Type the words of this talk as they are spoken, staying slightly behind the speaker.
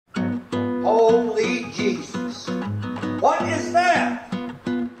Holy Jesus. What is that?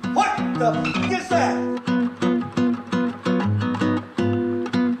 What the f is that?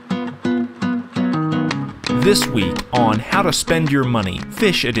 This week on How to Spend Your Money,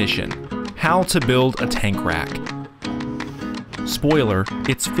 Fish Edition, how to build a tank rack. Spoiler,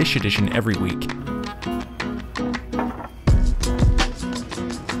 it's Fish Edition every week.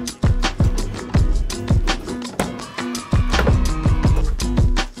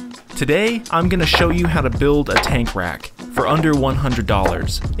 Today, I'm going to show you how to build a tank rack for under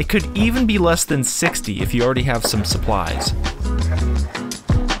 $100. It could even be less than $60 if you already have some supplies.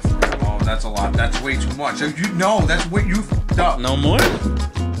 Oh, that's a lot. That's way too much. That's what you fucked up. No more?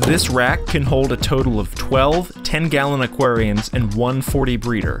 This rack can hold a total of 12 10-gallon aquariums and one 40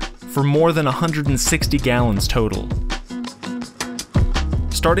 breeder, for more than 160 gallons total.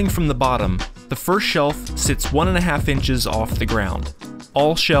 Starting from the bottom, the first shelf sits 1.5 inches off the ground.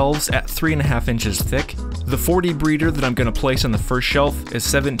 All shelves at 3.5 inches thick. The 40 breeder that I'm going to place on the first shelf is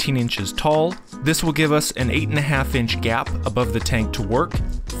 17 inches tall. This will give us an 8.5 inch gap above the tank to work,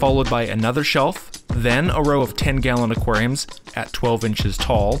 followed by another shelf, then a row of 10-gallon aquariums at 12 inches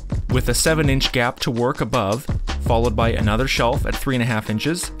tall, with a 7-inch gap to work above, followed by another shelf at 3.5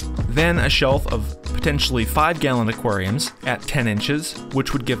 inches, then a shelf of potentially 5-gallon aquariums at 10 inches,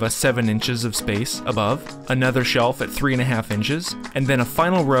 which would give us 7 inches of space above, another shelf at 3.5 inches, and then a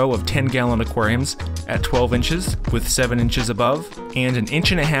final row of 10-gallon aquariums at 12 inches with 7 inches above, and an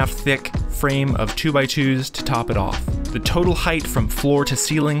 1.5 inch thick frame of 2x2s to top it off. The total height from floor to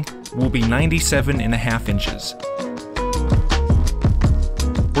ceiling will be 97.5 inches.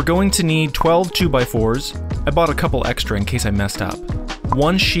 We're going to need 12 2x4s. I bought a couple extra in case I messed up.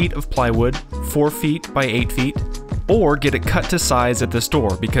 1 sheet of plywood, 4 feet by 8 feet, or get it cut to size at the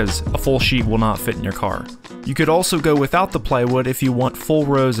store because a full sheet will not fit in your car. You could also go without the plywood if you want full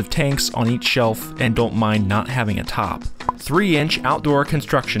rows of tanks on each shelf and don't mind not having a top. 3-inch outdoor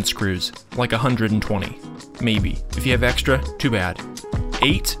construction screws, like 120. Maybe. If you have extra, too bad.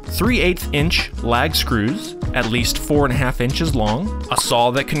 8 3/8 inch lag screws, at least 4.5 inches long, a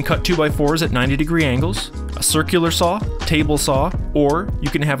saw that can cut 2x4s at 90-degree angles, a circular saw, table saw, or you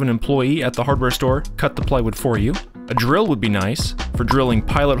can have an employee at the hardware store cut the plywood for you. A drill would be nice for drilling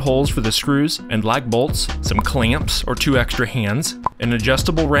pilot holes for the screws and lag bolts, some clamps or 2 extra hands, an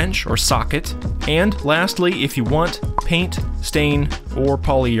adjustable wrench or socket, and lastly, if you want, paint, stain, or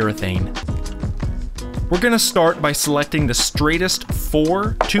polyurethane. We're going to start by selecting the straightest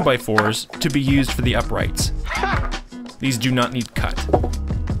 4 2x4s to be used for the uprights. These do not need cut.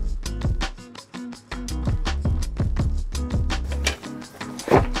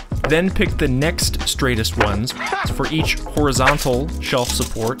 Then pick the next straightest ones for each horizontal shelf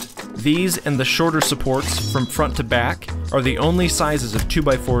support. These and the shorter supports from front to back are the only sizes of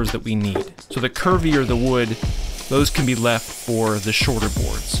 2x4s that we need. So the curvier the wood, those can be left for the shorter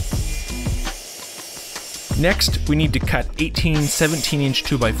boards. Next, we need to cut 18 17-inch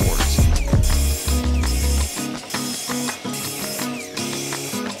 2x4s.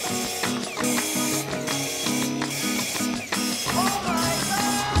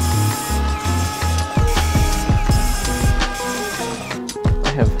 I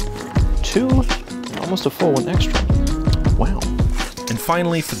have 2, almost a full one extra. Wow. And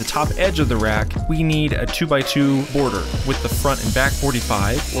finally, for the top edge of the rack, we need a 2x2 border with the front and back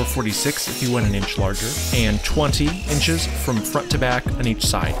 45 or 46 if you want an inch larger, and 20 inches from front to back on each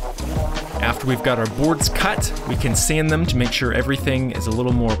side. After we've got our boards cut, we can sand them to make sure everything is a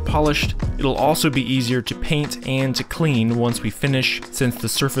little more polished. It'll also be easier to paint and to clean once we finish, since the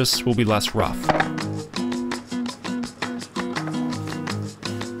surface will be less rough.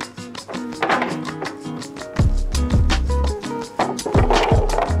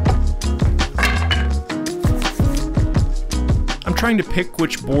 Trying to pick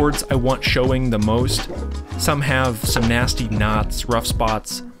which boards I want showing the most. Some have some nasty knots, rough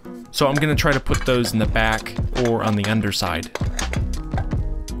spots, so I'm going to try to put those in the back or on the underside.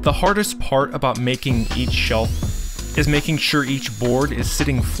 The hardest part about making each shelf is making sure each board is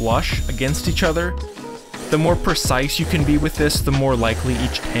sitting flush against each other. The more precise you can be with this, the more likely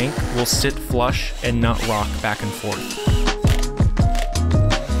each tank will sit flush and not rock back and forth.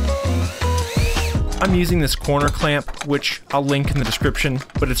 I'm using this corner clamp, which I'll link in the description,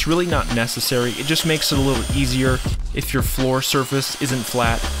 but it's really not necessary. It just makes it a little easier if your floor surface isn't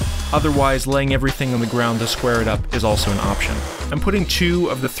flat. Otherwise, laying everything on the ground to square it up is also an option. I'm putting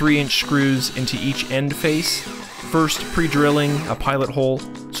 2 of the 3-inch screws into each end face, first pre-drilling a pilot hole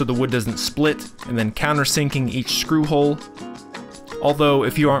so the wood doesn't split, and then countersinking each screw hole. Although,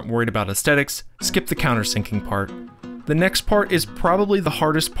 if you aren't worried about aesthetics, skip the countersinking part. The next part is probably the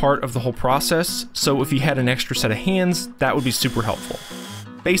hardest part of the whole process, so if you had an extra set of hands, that would be super helpful.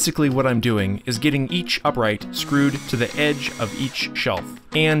 Basically what I'm doing is getting each upright screwed to the edge of each shelf,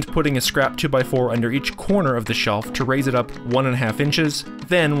 and putting a scrap 2x4 under each corner of the shelf to raise it up 1.5 inches.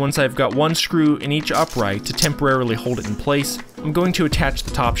 Then, once I've got one screw in each upright to temporarily hold it in place, I'm going to attach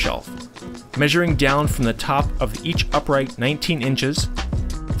the top shelf. Measuring down from the top of each upright 19 inches,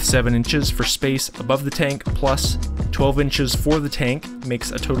 7 inches for space above the tank plus 12 inches for the tank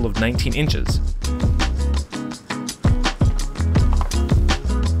makes a total of 19 inches.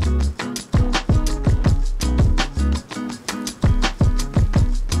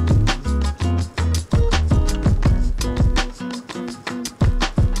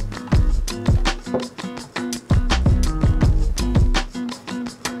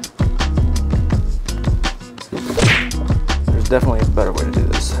 Definitely a better way to do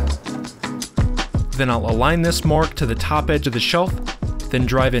this. Then I'll align this mark to the top edge of the shelf, then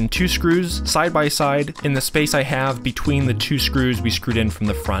drive in 2 screws side by side in the space I have between the 2 screws we screwed in from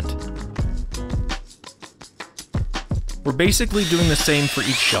the front. We're basically doing the same for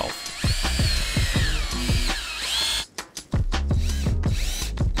each shelf.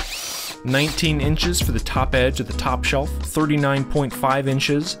 $19 inches for the top edge of the top shelf, 39.5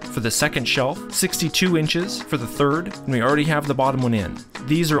 inches for the second shelf, 62 inches for the third, and we already have the bottom one in.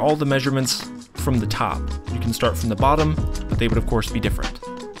 These are all the measurements from the top. You can start from the bottom, but they would of course be different.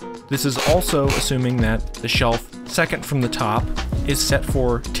 This is also assuming that the shelf second from the top is set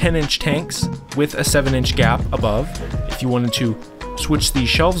for 10-inch tanks with a 7-inch gap above. If you wanted to switch these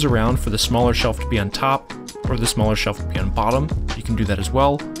shelves around for the smaller shelf to be on top or the smaller shelf to be on bottom, you can do that as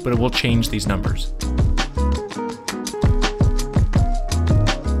well, but it will change these numbers.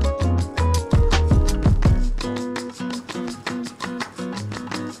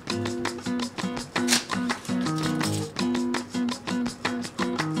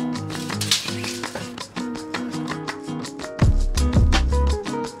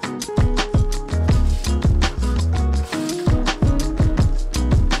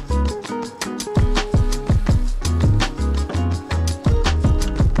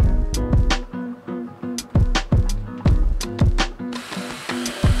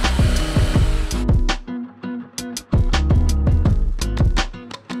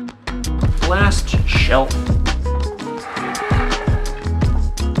 Last shelf.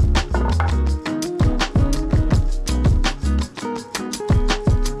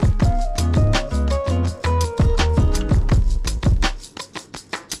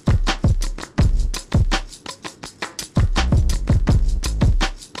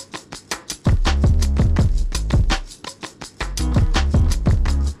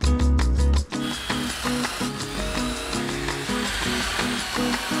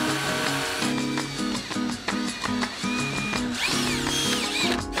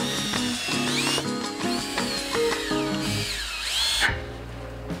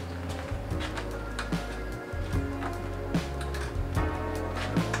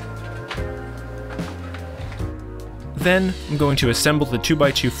 Then, I'm going to assemble the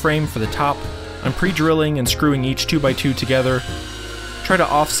 2x2 frame for the top. I'm pre-drilling and screwing each 2x2 together. Try to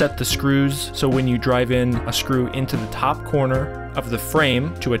offset the screws so when you drive in a screw into the top corner of the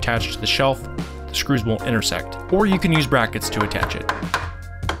frame to attach to the shelf, the screws won't intersect. Or you can use brackets to attach it.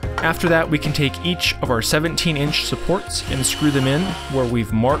 After that, we can take each of our 17-inch supports and screw them in where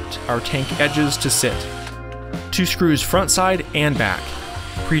we've marked our tank edges to sit. 2 screws front side and back.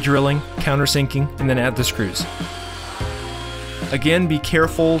 Pre-drilling, countersinking, and then add the screws. Again, be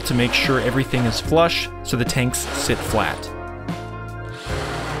careful to make sure everything is flush so the tanks sit flat.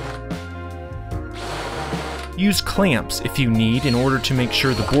 Use clamps if you need in order to make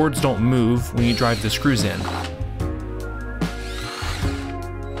sure the boards don't move when you drive the screws in.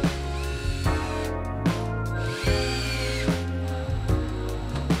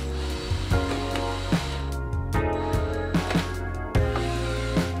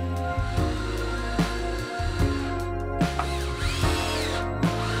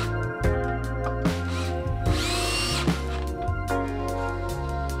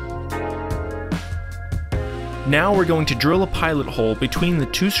 Now we're going to drill a pilot hole between the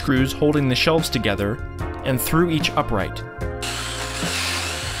 2 screws holding the shelves together and through each upright.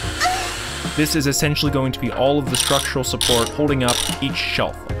 This is essentially going to be all of the structural support holding up each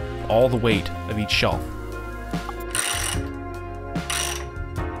shelf, all the weight of each shelf.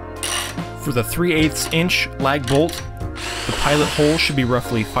 For the 3/8 inch lag bolt, the pilot hole should be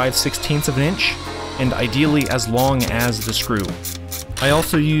roughly 5/16 of an inch, and ideally as long as the screw. I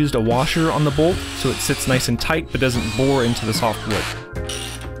also used a washer on the bolt so it sits nice and tight but doesn't bore into the soft wood.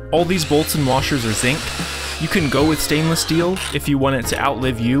 All these bolts and washers are zinc. You can go with stainless steel if you want it to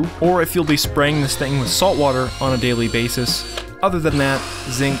outlive you, or if you'll be spraying this thing with salt water on a daily basis. Other than that,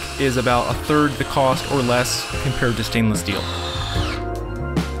 zinc is about a third the cost or less compared to stainless steel.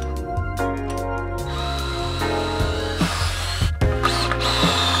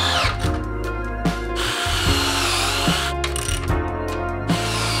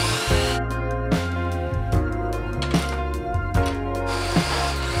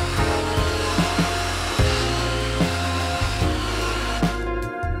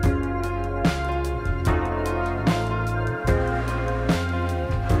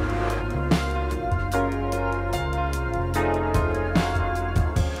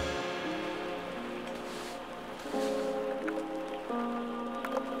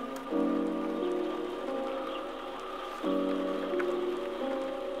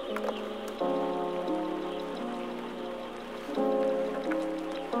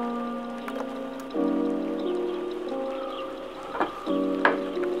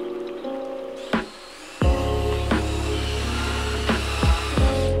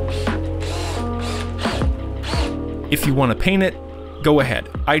 If you want to paint it, go ahead.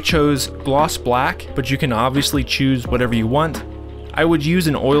 I chose gloss black, but you can obviously choose whatever you want. I would use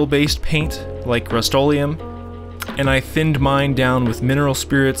an oil-based paint like Rust-Oleum, and I thinned mine down with mineral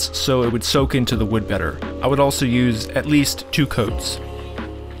spirits so it would soak into the wood better. I would also use at least 2 coats.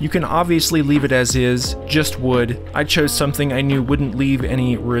 You can obviously leave it as is, just wood. I chose something I knew wouldn't leave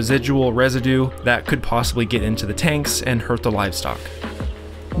any residual residue that could possibly get into the tanks and hurt the livestock.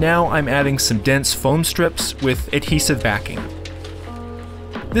 Now I'm adding some dense foam strips with adhesive backing.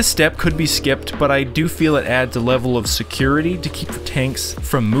 This step could be skipped, but I do feel it adds a level of security to keep the tanks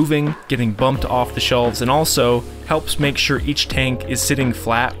from moving, getting bumped off the shelves, and also helps make sure each tank is sitting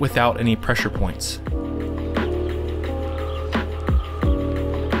flat without any pressure points.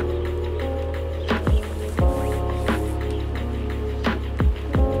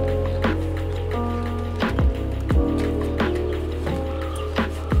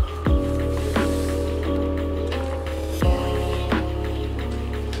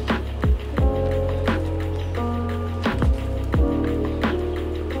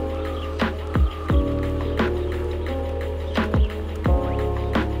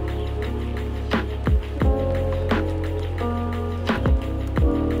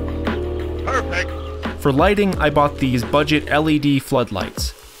 For lighting, I bought these budget LED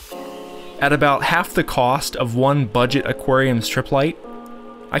floodlights. At about half the cost of one budget aquarium strip light,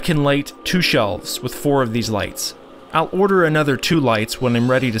 I can light 2 shelves with 4 of these lights. I'll order another 2 lights when I'm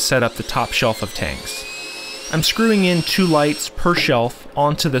ready to set up the top shelf of tanks. I'm screwing in 2 lights per shelf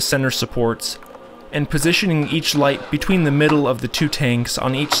onto the center supports and positioning each light between the middle of the 2 tanks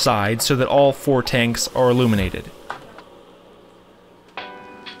on each side so that all 4 tanks are illuminated.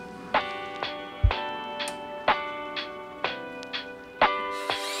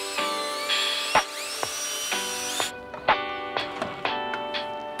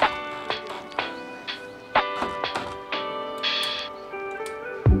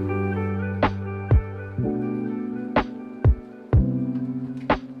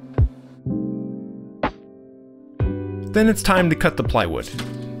 Then it's time to cut the plywood.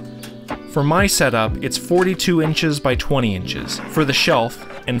 For my setup, it's 42 inches by 20 inches for the shelf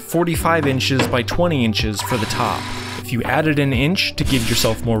and 45 inches by 20 inches for the top. If you added an inch to give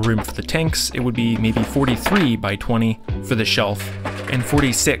yourself more room for the tanks, it would be maybe 43 by 20 for the shelf and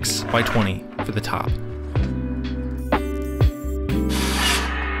 46 by 20 for the top.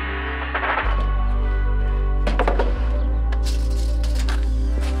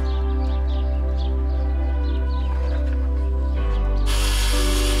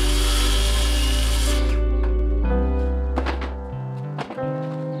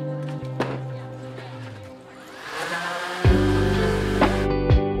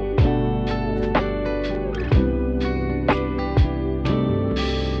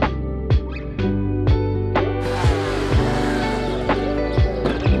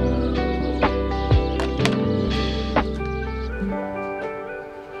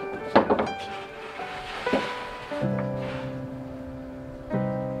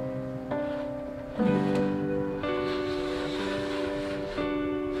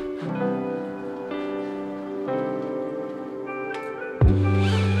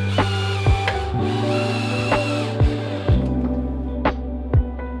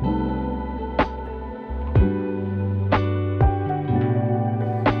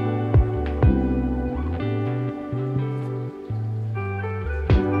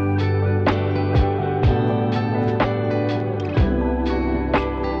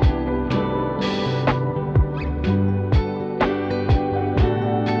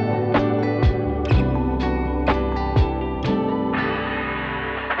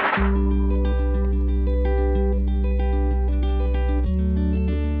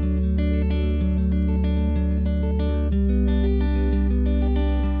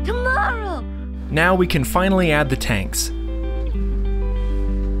 Tomorrow! Now we can finally add the tanks.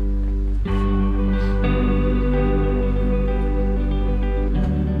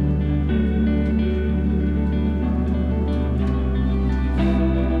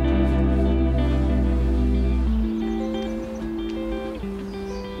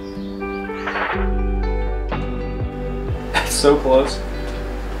 So close.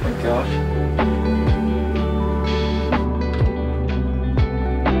 Oh my gosh.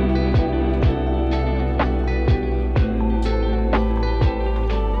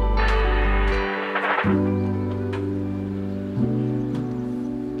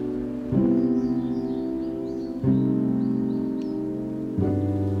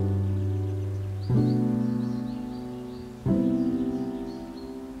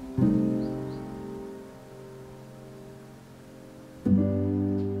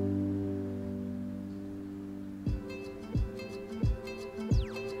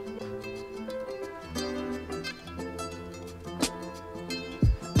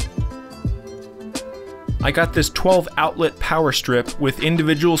 I got this 12 outlet power strip with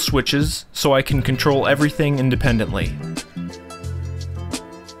individual switches so I can control everything independently.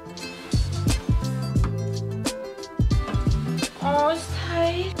 Oh, it's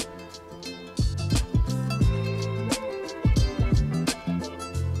tight.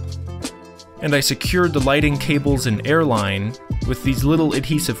 And I secured the lighting cables and air line with these little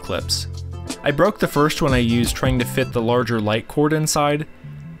adhesive clips. I broke the first one I used trying to fit the larger light cord inside,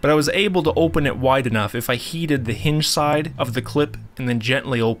 but I was able to open it wide enough if I heated the hinge side of the clip and then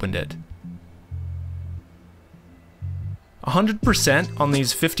gently opened it. 100% on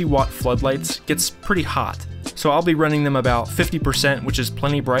these 50-watt floodlights gets pretty hot, so I'll be running them about 50%, which is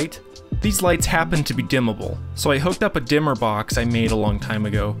plenty bright. These lights happen to be dimmable, so I hooked up a dimmer box I made a long time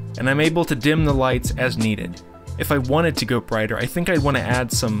ago, and I'm able to dim the lights as needed. If I wanted to go brighter, I think I'd want to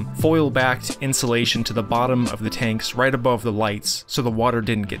add some foil-backed insulation to the bottom of the tanks right above the lights so the water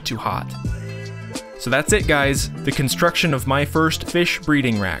didn't get too hot. So that's it, guys, the construction of my first fish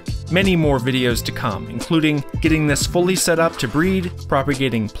breeding rack. Many more videos to come, including getting this fully set up to breed,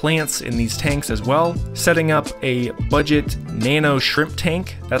 propagating plants in these tanks as well, setting up a budget nano shrimp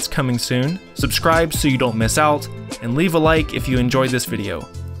tank, that's coming soon. Subscribe so you don't miss out, and leave a like if you enjoyed this video.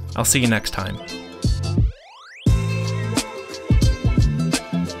 I'll see you next time.